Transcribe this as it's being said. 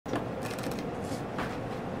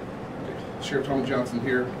Sheriff Tommie Johnson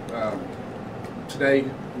here. Today,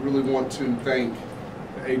 we really want to thank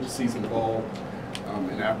the agencies involved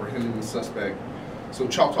in apprehending the suspect. So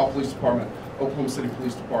Choctaw Police Department, Oklahoma City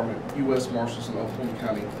Police Department, U.S. Marshals and Oklahoma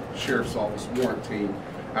County Sheriff's Office warrant team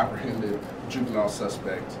apprehended the juvenile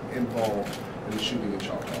suspect involved in the shooting in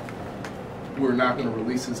Choctaw. We're not going to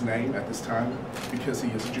release his name at this time because he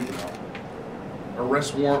is a juvenile.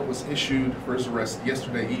 Arrest warrant was issued for his arrest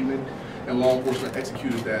yesterday evening, and law enforcement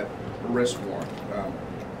executed that arrest warrant.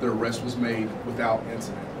 The arrest was made without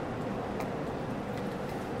incident.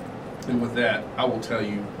 And with that, I will tell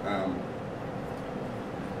you,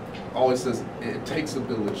 always says it takes a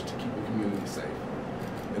village to keep a community safe.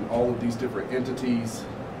 And all of these different entities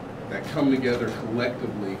that come together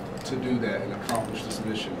collectively to do that and accomplish this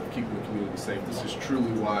mission of keeping the community safe. This is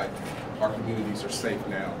truly why our communities are safe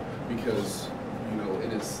now, because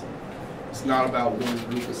it's not about one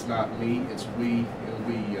group, it's not me, it's we, and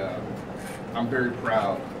we. I'm very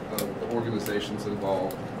proud of the organizations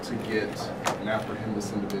involved to get and apprehend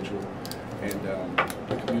this individual, and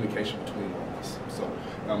the communication between all of us.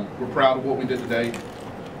 So we're proud of what we did today,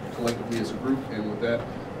 collectively as a group, and with that,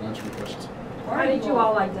 I'll answer your questions. How did you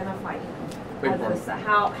all identify him?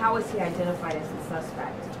 How is he identified as the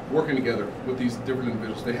suspect? Working together with these different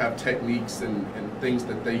individuals. They have techniques and things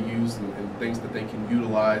that they use and things that they can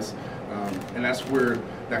utilize. And that's where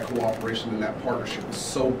that cooperation and that partnership is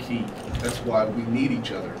so key. That's why we need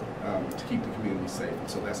each other to keep the community safe. And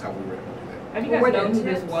so that's how we were able to do that. Have you guys known who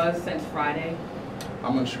this was since Friday?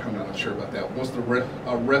 I'm not sure about that. Once the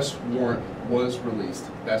arrest warrant was released,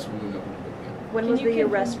 that's when we know who it is. When was the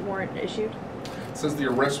arrest warrant issued? It says the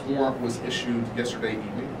arrest warrant was issued yesterday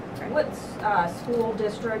evening. What school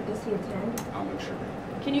district does he attend? I'm not sure.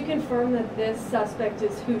 Can you confirm that this suspect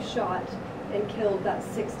is who shot and killed that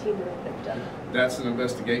 16-year-old victim? That's an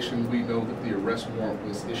investigation. We know that the arrest warrant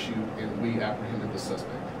was issued and we apprehended the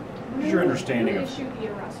suspect. What's your understanding Who of issued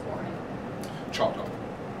the arrest warrant? Choctaw.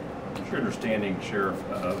 what's your understanding, Sheriff,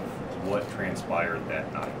 of what transpired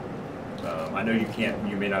that night? I know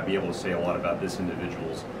you may not be able to say a lot about this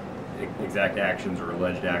individual's exact actions or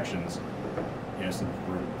alleged actions, innocent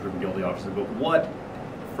proven guilty officers, but what,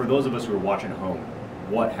 for those of us who are watching at home,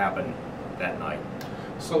 what happened that night?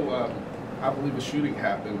 So I believe a shooting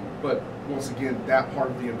happened, but once again, that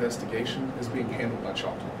part of the investigation is being handled by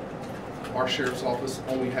Choctaw. Our sheriff's office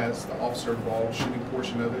only has the officer involved shooting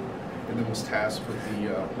portion of it, and then was tasked with the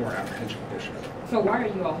warrant apprehension portion of it. So why are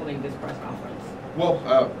you all holding this press conference?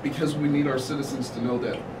 Well, because we need our citizens to know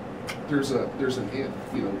that there's an end.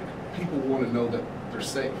 People want to know that they're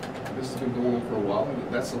safe. This has been going on for a while,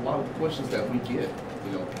 and that's a lot of the questions that we get.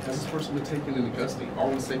 Has this person been taken into custody? Are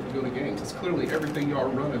we safe to go to games? It's clearly everything y'all are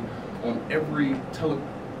running on every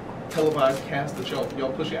televised cast that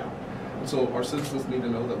y'all push out. And so our citizens need to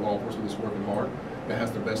know that law enforcement is working hard, that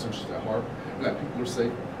has their best interests at heart, and that people are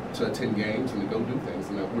safe to attend games and to go do things,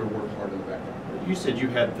 and that we're working hard in the background. You said you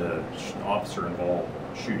had the officer involved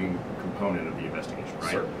shooting component of the investigation,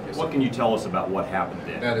 right? Sir, yes, what sir. can you tell us about what happened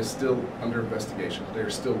then? That is still under investigation. They're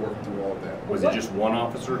still working through all of that. Was it just one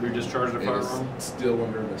officer who discharged a It firearm? is still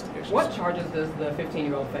under investigation. What charges does the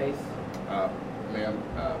 15-year-old face? Ma'am,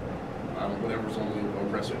 whatever's on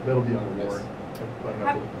the arrest. That'll be on the warrant.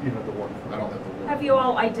 You have the warrant. I don't have the warrant. Have you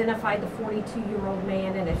all identified the 42-year-old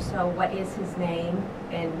man, and if so, what is his name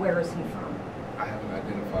and where is he from? I haven't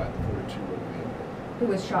identified the 42-year-old man. Who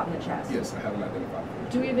was shot in the chest? Yes, I haven't identified the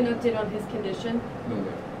 42-year-old. Do we have an update on his condition? No,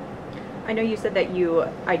 ma'am. I know you said that you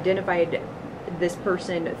identified this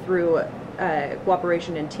person through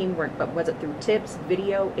cooperation and teamwork, but was it through tips,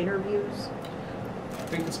 video, interviews? I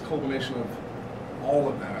think it's a culmination of all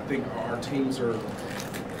of that. I think our teams are,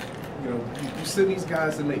 you send these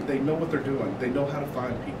guys and they know what they're doing. They know how to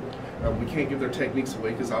find people. We can't give their techniques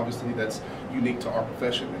away because obviously that's unique to our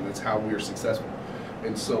profession and that's how we are successful.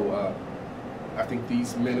 And so I think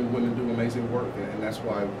these men and women do amazing work, and that's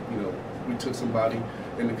why we took somebody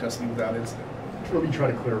into custody without incident. Let me try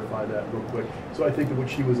to clarify that real quick. So I think that what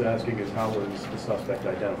she was asking is how was the suspect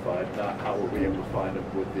identified, not how were we able to find him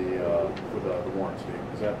with the warrants being.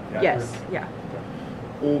 Is that accurate? Yes, yeah.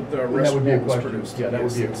 Well, the arrest warrant was produced. Yeah, that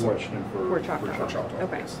would be a Yes, question for Choctaw. Choctaw.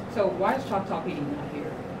 Okay. Yes. So why is Choctaw PD not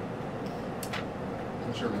here?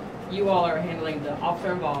 Sure, ma'am. You all are handling the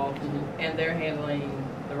officer involved, and they're handling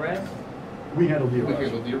the rest? We handled the We arrest.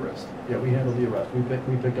 handled the arrest. Yeah, we handled the arrest. We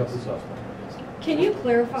picked up the suspect. Can you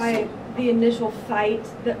clarify the initial fight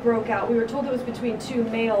that broke out? We were told it was between two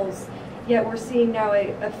males, yet we're seeing now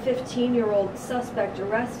a 15-year-old suspect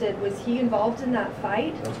arrested. Was he involved in that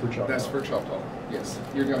fight? That's for Choctaw. That's for Choctaw, yes.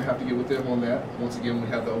 You're going to have to get with them on that. Once again, we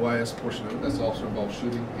have the OIS portion of it. That's also involved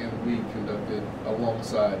shooting, and we conducted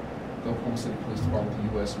alongside the Oklahoma City Police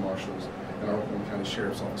Department, the U.S. Marshals, and our Oklahoma County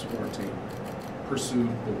Sheriff's Office warrant team pursued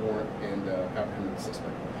the warrant and apprehended the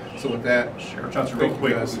suspect. So with that, Sheriff Johnson, thank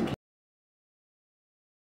real you quick. guys.